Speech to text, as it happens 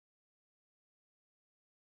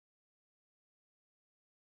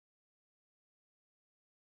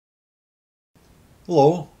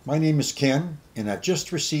Hello, my name is Ken, and I've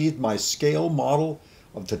just received my scale model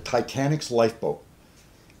of the Titanic's lifeboat.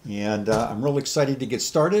 And I'm really excited to get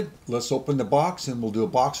started. Let's open the box, and we'll do a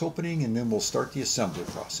box opening, and then we'll start the assembly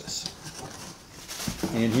process.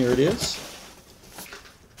 And here it is,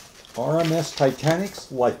 RMS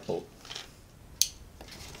Titanic's lifeboat.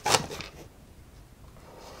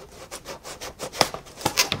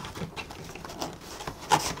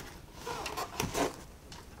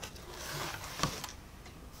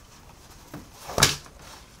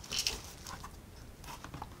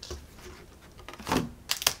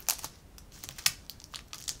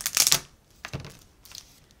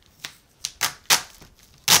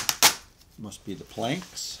 Must be the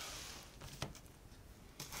planks.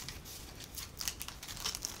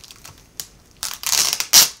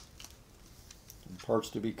 Some parts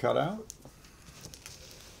to be cut out.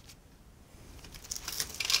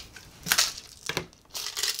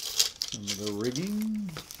 Some of the rigging.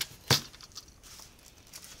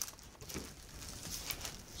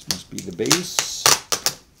 This must be the base.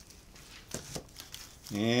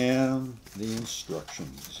 And the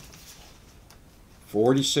instructions.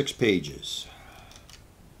 46 pages.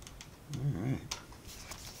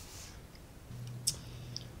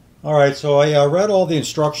 All right, so I read all the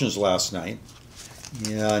instructions last night,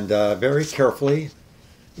 and very carefully,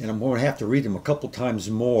 and I'm going to have to read them a couple times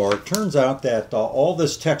more. It turns out that all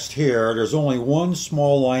this text here, there's only one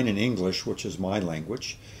small line in English, which is my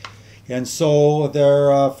language. And so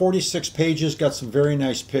there are 46 pages, got some very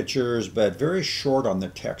nice pictures, but very short on the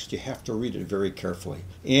text. You have to read it very carefully.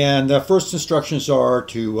 And the first instructions are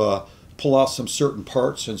to pull out some certain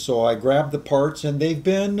parts. And so I grabbed the parts, and they've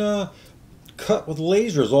been cut with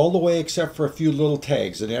lasers all the way except for a few little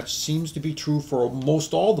tags. And that seems to be true for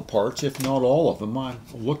most all the parts, if not all of them. I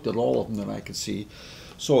looked at all of them that I could see.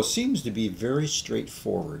 So it seems to be very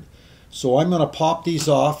straightforward. So I'm going to pop these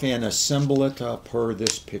off and assemble it per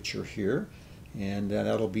this picture here, and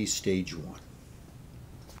that'll be stage one.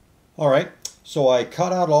 All right, so I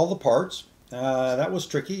cut out all the parts. That was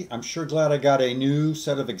tricky. I'm sure glad I got a new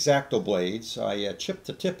set of X-Acto blades. I chipped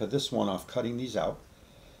the tip of this one off cutting these out,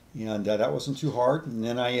 and that wasn't too hard. And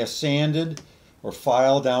then I sanded or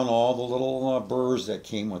filed down all the little burrs that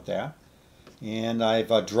came with that. And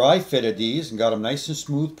I've dry fitted these and got them nice and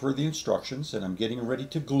smooth per the instructions, and I'm getting ready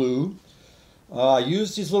to glue. I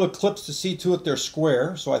used these little clips to see to it they're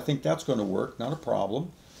square, so I think that's going to work, not a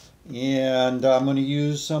problem. And I'm going to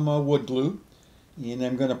use some wood glue, and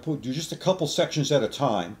I'm going to do just a couple sections at a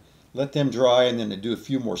time, let them dry, and then do a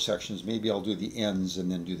few more sections. Maybe I'll do the ends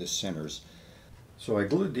and then do the centers. So I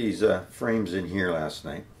glued these frames in here last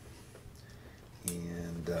night,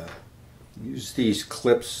 and use these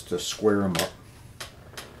clips to square them up.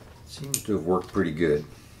 Seems to have worked pretty good.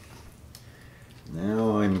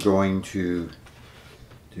 Now I'm going to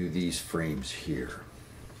do these frames here,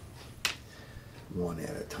 one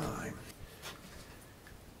at a time.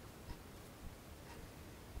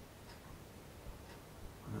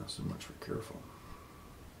 Not so much for careful.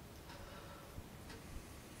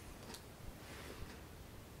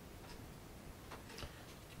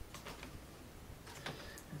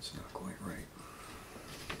 It's not quite right.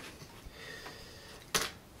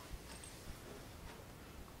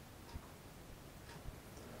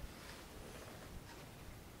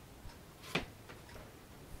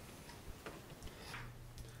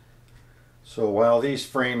 So while these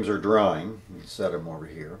frames are drying, we set them over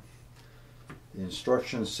here. The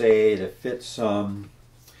instructions say to fit some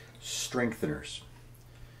strengtheners.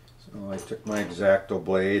 So I took my X-Acto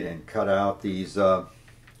blade and cut out these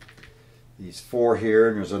 4 here,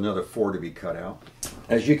 and there's another 4 to be cut out.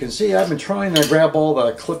 As you can see, I've been trying to grab all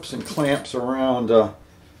the clips and clamps around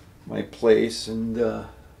my place, and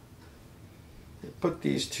put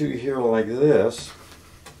these 2 here like this.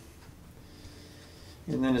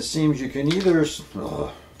 And then it seems you can either...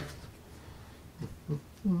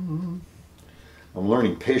 I'm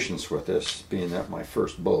learning patience with this, being that my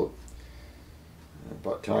first boat.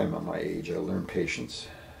 About time at my age I learned patience.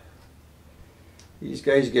 These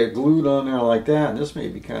guys get glued on there like that, and this may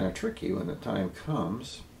be kind of tricky when the time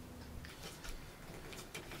comes.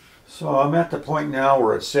 So I'm at the point now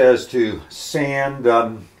where it says to sand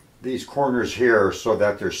these corners here so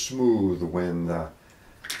that they're smooth when the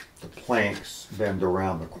planks bend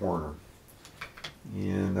around the corner.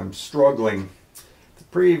 And I'm struggling. The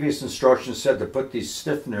previous instructions said to put these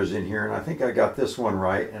stiffeners in here, and I think I got this one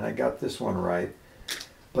right, and I got this one right.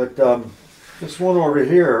 But this one over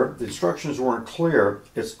here, the instructions weren't clear.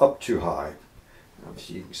 It's up too high.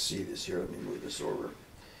 Obviously you can see this here. Let me move this over.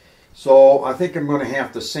 So I think I'm going to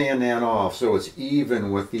have to sand that off so it's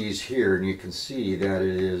even with these here, and you can see that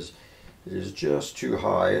it is It is just too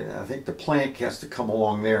high, and I think the plank has to come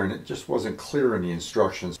along there, and it just wasn't clear in the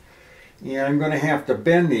instructions. And I'm going to have to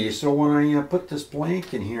bend these, so when I put this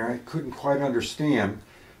blank in here, I couldn't quite understand.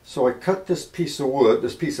 So I cut this piece of wood,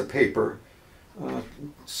 this piece of paper,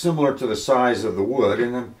 similar to the size of the wood,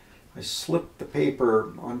 and then I slipped the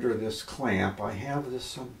paper under this clamp. I have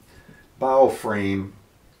this bow frame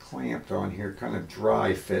clamped on here, kind of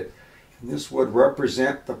dry fit. And this would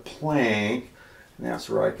represent the plank. And that's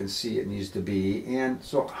where I can see it needs to be. And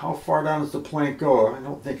so how far down does the plank go? I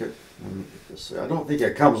don't think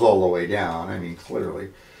it comes all the way down. I mean, clearly.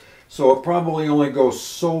 So it probably only goes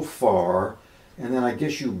so far. And then I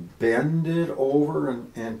guess you bend it over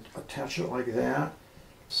and attach it like that.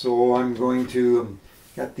 So I'm going to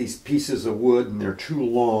get these pieces of wood, and they're too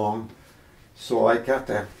long. So I got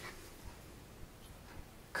to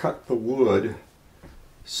cut the wood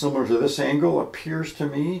similar to this angle, appears to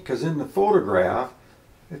me, because in the photograph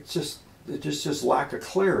it's just lack of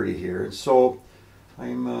clarity here. And so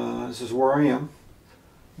this is where I am.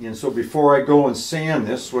 And so before I go and sand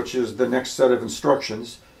this, which is the next set of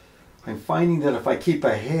instructions, I'm finding that if I keep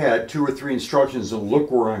ahead 2 or 3 instructions and look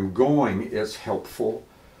where I'm going, it's helpful.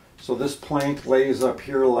 So this plank lays up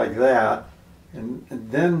here like that, and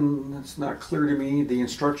then it's not clear to me. The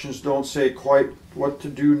instructions don't say quite what to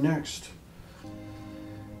do next.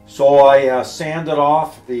 So I sanded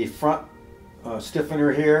off the front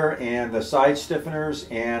stiffener here and the side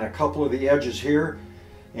stiffeners and a couple of the edges here,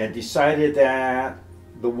 and decided that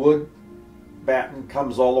the wood batten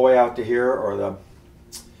comes all the way out to here, or the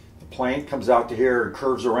plank comes out to here and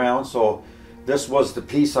curves around. So this was the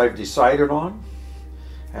piece I've decided on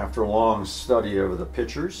after a long study of the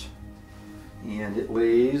pictures, and it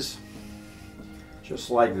lays just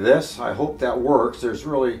like this. I hope that works. There's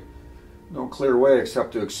really no clear way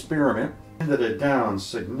except to experiment. Sanded it down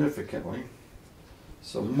significantly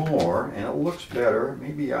some more, and it looks better.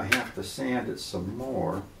 Maybe I have to sand it some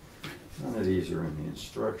more. None of these are in the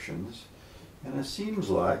instructions, and it seems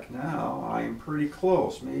like now I'm pretty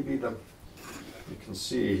close. Maybe you can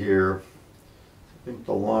see here, I think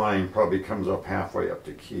the line probably comes up halfway up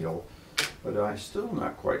to keel, but I'm still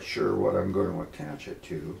not quite sure what I'm going to attach it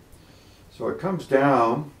to. So it comes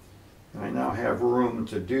down, and I now have room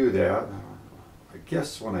to do that. I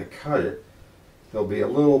guess when I cut it, there'll be a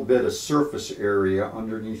little bit of surface area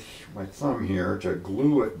underneath my thumb here to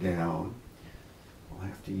glue it down. I'll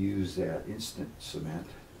have to use that instant cement,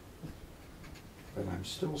 but I'm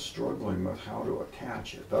still struggling with how to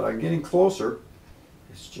attach it. But I'm getting closer.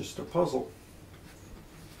 It's just a puzzle.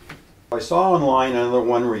 I saw online another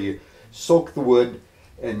one where you soak the wood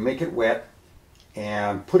and make it wet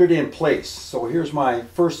and put it in place. So here's my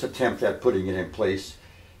first attempt at putting it in place.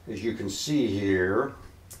 As you can see here,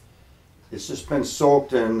 it's just been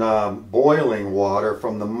soaked in boiling water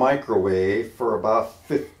from the microwave for about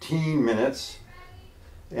 15 minutes.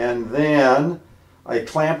 And then I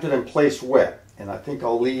clamped it in place wet. And I think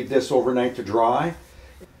I'll leave this overnight to dry.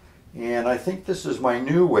 And I think this is my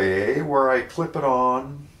new way where I clip it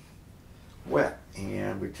on wet.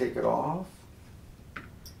 And we take it off.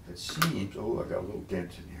 It seems, oh, I got a little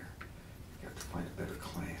dent in here. Got to find a better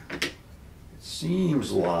clamp. It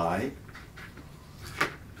seems like,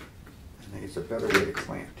 I think it's a better way to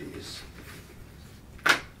clamp these.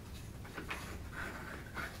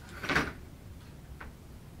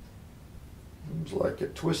 Seems like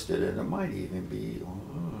it twisted, and it might even be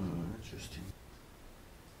interesting.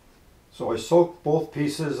 So I soaked both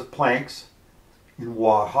pieces of planks in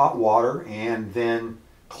hot water and then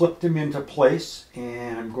clipped them into place,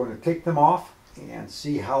 and I'm going to take them off and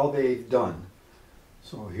see how they've done.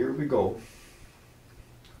 So here we go.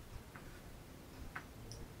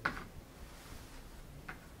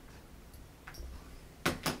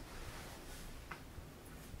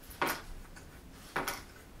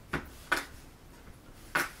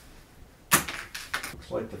 Looks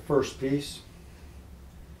like the first piece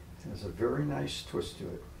has a very nice twist to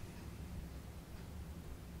it.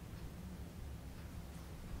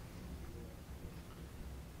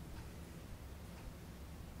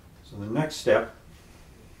 So the next step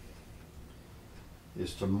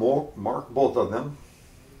is to mark both of them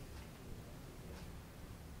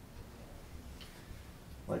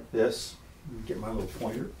like this. Get my little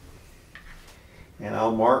pointer, and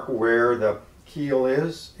I'll mark where the keel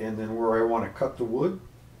is and then where I want to cut the wood,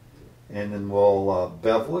 and then we'll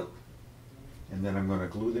bevel it, and then I'm going to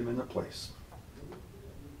glue them into place.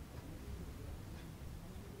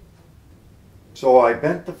 So I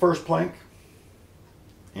bent the first plank,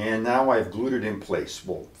 and now I've glued it in place.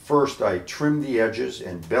 Well, first I trimmed the edges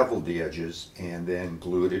and beveled the edges and then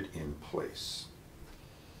glued it in place.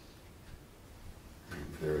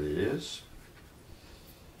 And there it is.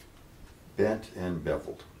 Bent and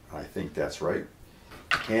beveled. I think that's right.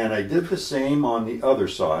 And I did the same on the other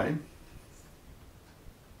side.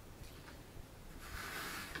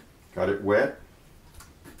 Got it wet.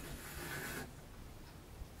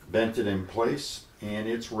 Bent it in place, and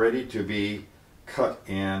it's ready to be cut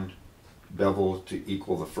and beveled to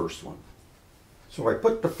equal the first one. So I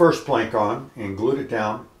put the first plank on and glued it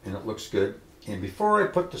down, and it looks good. And before I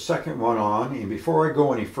put the second one on, and before I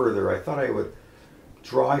go any further, I thought I would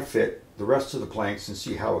dry fit the rest of the planks and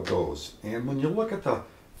see how it goes. And when you look at the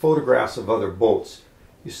photographs of other boats,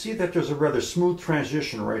 you see that there's a rather smooth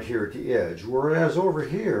transition right here at the edge, whereas over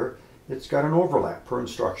here it's got an overlap per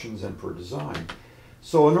instructions and per design.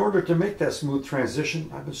 So in order to make that smooth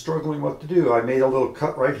transition, I've been struggling what to do. I made a little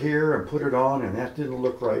cut right here and put it on, and that didn't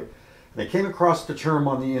look right. And I came across the term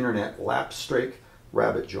on the internet, lap strake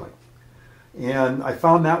rabbit joint. And I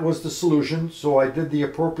found that was the solution, so I did the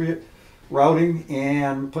appropriate routing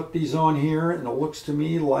and put these on here, and it looks to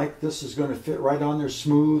me like this is going to fit right on there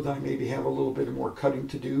smooth. I maybe have a little bit more cutting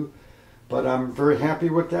to do, but I'm very happy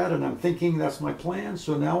with that, and I'm thinking that's my plan.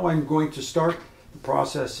 So now I'm going to start the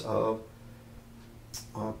process of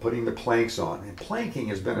putting the planks on. And planking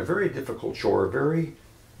has been a very difficult chore, a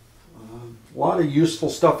lot of useful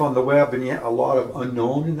stuff on the web and yet a lot of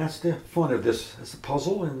unknown, and that's the fun of this as a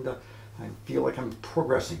puzzle, and I feel like I'm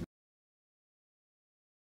progressing.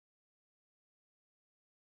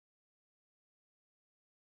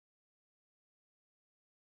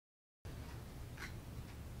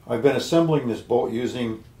 I've been assembling this boat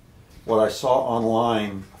using what I saw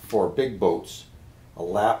online for big boats, a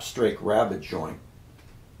lap strake rabbit joint,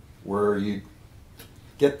 where you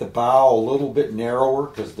get the bow a little bit narrower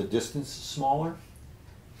because the distance is smaller,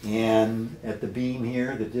 and at the beam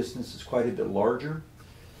here the distance is quite a bit larger,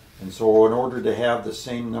 and so in order to have the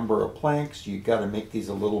same number of planks you've got to make these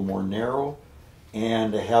a little more narrow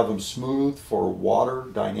and to have them smooth for water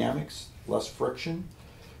dynamics, less friction.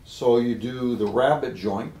 So you do the rabbit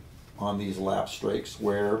joint on these lap strakes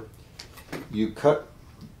where you cut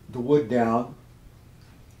the wood down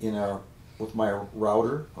with my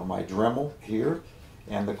router or my Dremel here,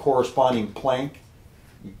 and the corresponding plank,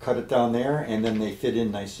 you cut it down there, and then they fit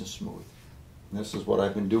in nice and smooth. And this is what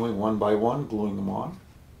I've been doing one by one, gluing them on.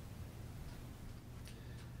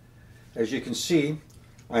 As you can see,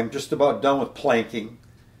 I'm just about done with planking.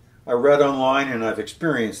 I read online and I've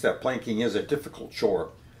experienced that planking is a difficult chore.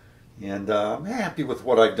 And I'm happy with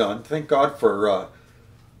what I've done. Thank God for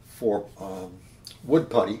wood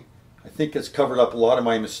putty. I think it's covered up a lot of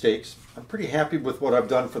my mistakes. I'm pretty happy with what I've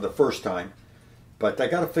done for the first time. But I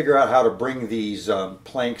got to figure out how to bring these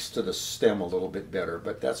planks to the stem a little bit better.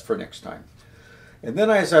 But that's for next time. And then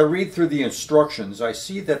as I read through the instructions, I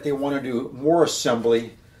see that they want to do more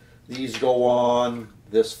assembly. These go on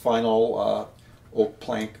this final oak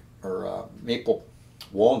plank or maple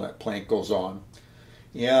walnut plank goes on.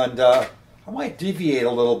 And I might deviate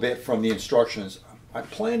a little bit from the instructions. I'm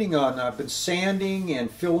planning on, I've been sanding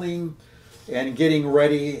and filling and getting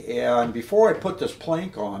ready, and before I put this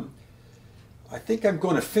plank on, I think I'm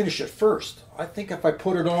going to finish it first. I think if I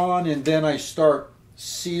put it on and then I start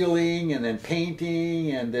sealing and then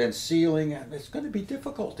painting and then sealing, it's going to be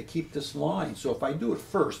difficult to keep this line. So if I do it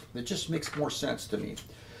first, it just makes more sense to me.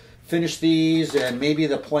 Finish these and maybe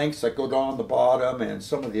the planks that go down the bottom and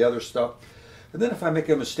some of the other stuff. And then if I make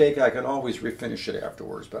a mistake, I can always refinish it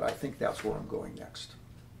afterwards, but I think that's where I'm going next.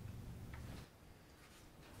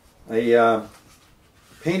 I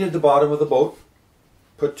painted the bottom of the boat,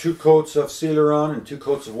 put 2 coats of sealer on and 2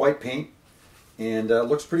 coats of white paint, and it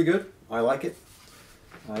looks pretty good. I like it.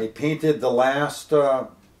 I painted the last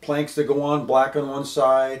planks that go on black on one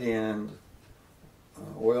side and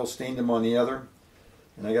oil stained them on the other,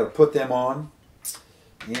 and I got to put them on.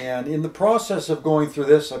 And in the process of going through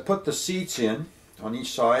this, I put the seats in on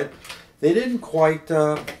each side. They didn't quite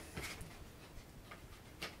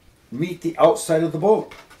meet the outside of the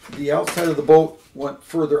boat. The outside of the boat went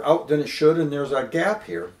further out than it should, and there's a gap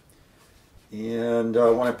here. And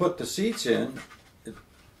when I put the seats in,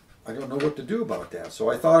 I don't know what to do about that.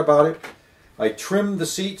 So I thought about it. I trimmed the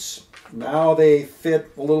seats. Now they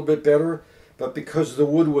fit a little bit better, but because the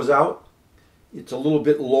wood was out, it's a little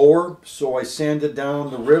bit lower, so I sanded down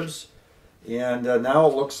the ribs, and now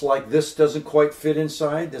it looks like this doesn't quite fit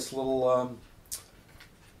inside, this little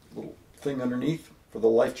thing underneath for the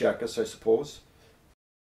life jackets, I suppose.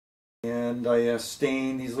 And I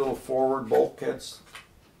stained these little forward bulkheads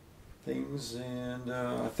things, and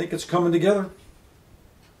I think it's coming together.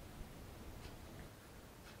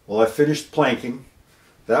 Well, I finished planking.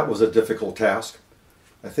 That was a difficult task.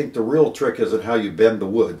 I think the real trick is in how you bend the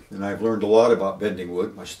wood, and I've learned a lot about bending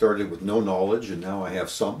wood. I started with no knowledge, and now I have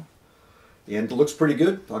some. And it looks pretty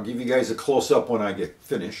good. I'll give you guys a close-up when I get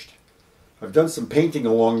finished. I've done some painting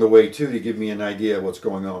along the way too to give me an idea of what's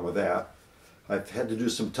going on with that. I've had to do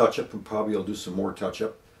some touch-up, and probably I'll do some more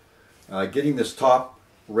touch-up. Getting this top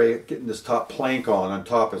plank on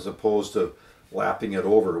top as opposed to lapping it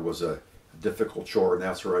over was a difficult chore, and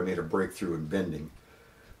that's where I made a breakthrough in bending.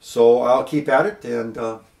 So I'll keep at it, and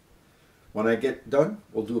when I get done,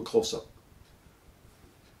 we'll do a close-up.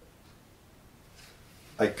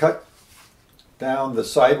 I cut down the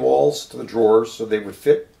side walls to the drawers so they would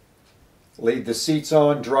fit. Laid the seats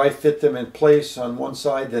on, dry fit them in place on one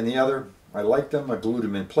side, then the other. I liked them, I glued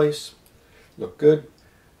them in place. Look good.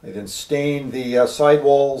 I then stained the side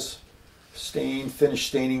walls, finished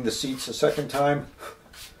staining the seats a second time.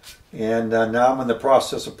 And now I'm in the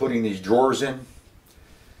process of putting these drawers in.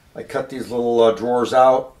 I cut these little drawers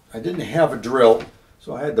out. I didn't have a drill,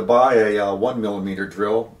 so I had to buy a 1mm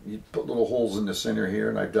drill. You put little holes in the center here,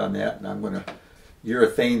 and I've done that. And I'm going to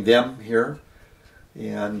urethane them here,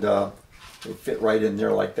 and they fit right in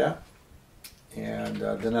there like that. And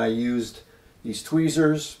then I used these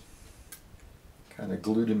tweezers, kind of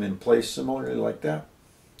glued them in place similarly like that,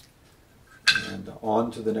 and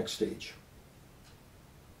on to the next stage.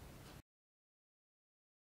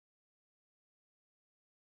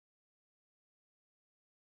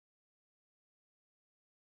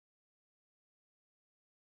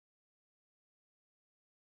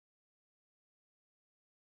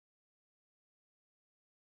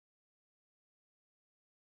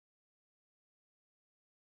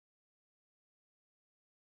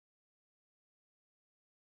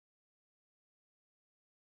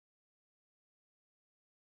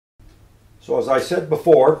 So as I said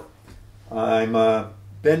before, I'm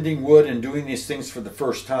bending wood and doing these things for the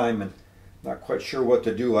first time and not quite sure what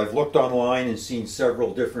to do. I've looked online and seen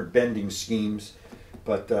several different bending schemes,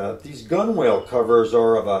 but these gunwale covers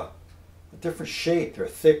are of a different shape. They're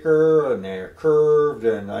thicker and they're curved,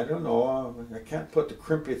 and I don't know, I can't put the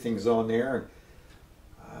crimpy things on there.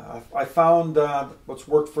 I found what's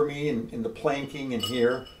worked for me in the planking in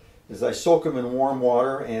here is I soak them in warm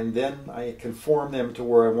water, and then I conform them to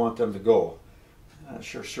where I want them to go. I'm not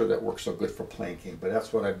sure that works so good for planking, but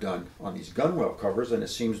that's what I've done on these gunwale covers, and it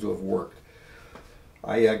seems to have worked.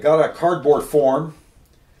 I got a cardboard form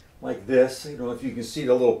like this. I don't know if you can see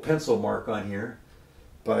the little pencil mark on here,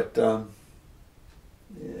 but yeah,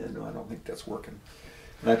 no, I don't think that's working.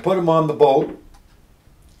 And I put them on the boat,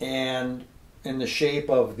 and in the shape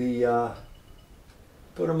of the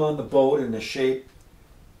put them on the boat in the shape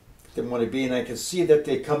they want to be, and I can see that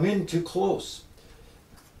they come in too close.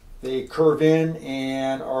 They curve in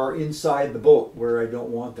and are inside the boat where I don't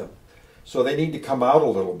want them. So they need to come out a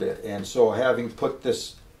little bit. And so having put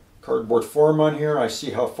this cardboard form on here, I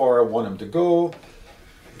see how far I want them to go.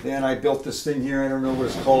 Then I built this thing here, I don't know what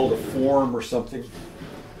it's called, a form or something.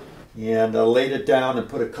 And I laid it down and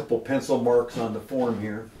put a couple pencil marks on the form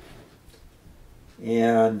here.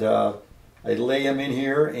 And I lay them in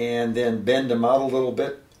here and then bend them out a little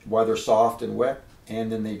bit while they're soft and wet,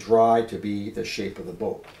 and then they dry to be the shape of the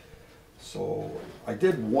boat. So I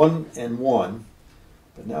did 1 and 1,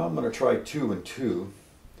 but now I'm going to try 2 and 2,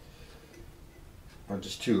 or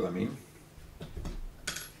just 2, I mean.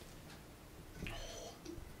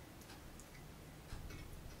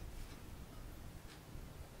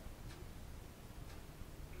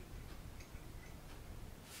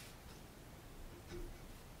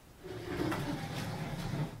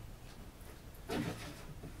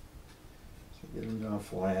 Get them down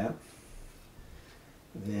flat,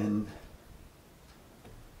 then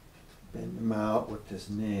bend them out with this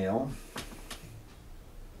nail.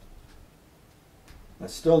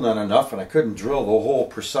 That's still not enough, and I couldn't drill the hole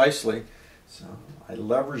precisely, so I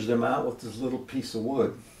leveraged them out with this little piece of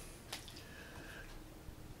wood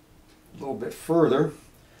a little bit further,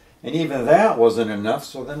 and even that wasn't enough,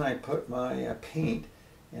 so then I put my paint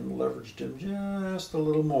and leveraged them just a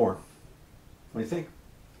little more. What do you think?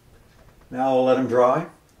 Now I'll let them dry,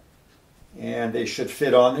 and they should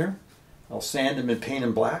fit on there. I'll sand them and paint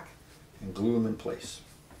them black and glue them in place.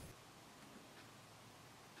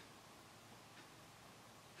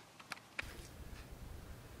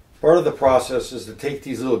 Part of the process is to take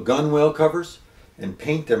these little gunwale covers and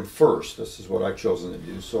paint them first. This is what I've chosen to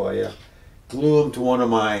do. So I glue them to one of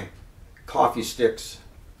my coffee stir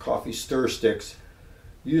sticks.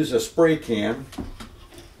 Use a spray can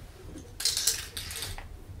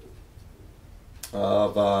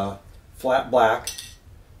of flat black.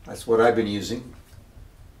 That's what I've been using.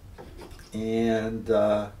 And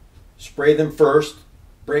spray them first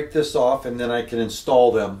break this off, and then I can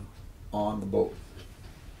install them on the boat.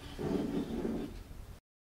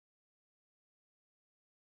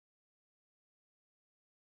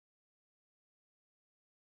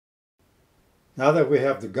 Now that we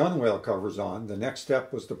have the gunwale covers on, the next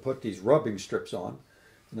step was to put these rubbing strips on,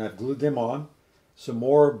 and I've glued them on. Some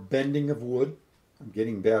more bending of wood. I'm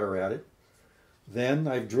getting better at it. Then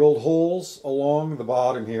I've drilled holes along the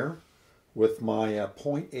bottom here with my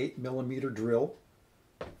 0.8 millimeter drill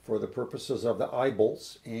for the purposes of the eye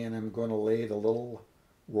bolts, and I'm going to lay the little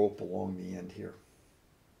rope along the end here.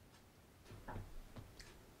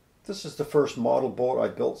 This is the first model boat I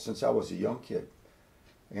built since I was a young kid,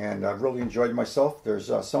 and I've really enjoyed myself.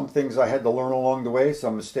 There's some things I had to learn along the way,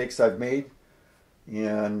 some mistakes I've made,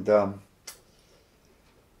 and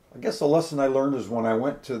I guess the lesson I learned is when I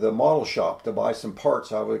went to the model shop to buy some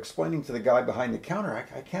parts, I was explaining to the guy behind the counter,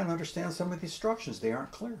 I can't understand some of the instructions, they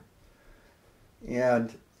aren't clear.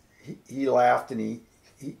 And he laughed, and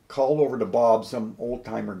he called over to Bob, some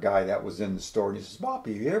old-timer guy that was in the store, and he says, "Bob,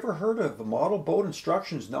 have you ever heard of the model boat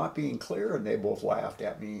instructions not being clear?" And they both laughed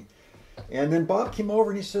at me. And then Bob came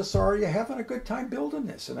over and he says, "So are you having a good time building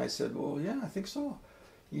this?" And I said, "Well, yeah, I think so."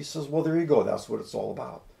 He says, "Well, there you go, that's what it's all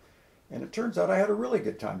about." And it turns out I had a really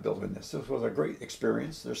good time building this. This was a great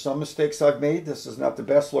experience. There's some mistakes I've made. This is not the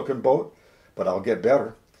best looking boat, but I'll get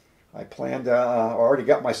better. I planned, I already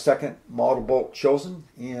got my second model boat chosen,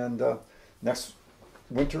 and next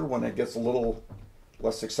winter when it gets a little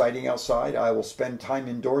less exciting outside, I will spend time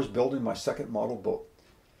indoors building my second model boat.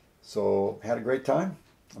 So had a great time.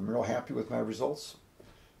 I'm real happy with my results,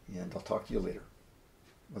 and I'll talk to you later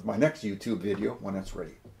with my next YouTube video when it's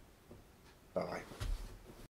ready. Bye-bye.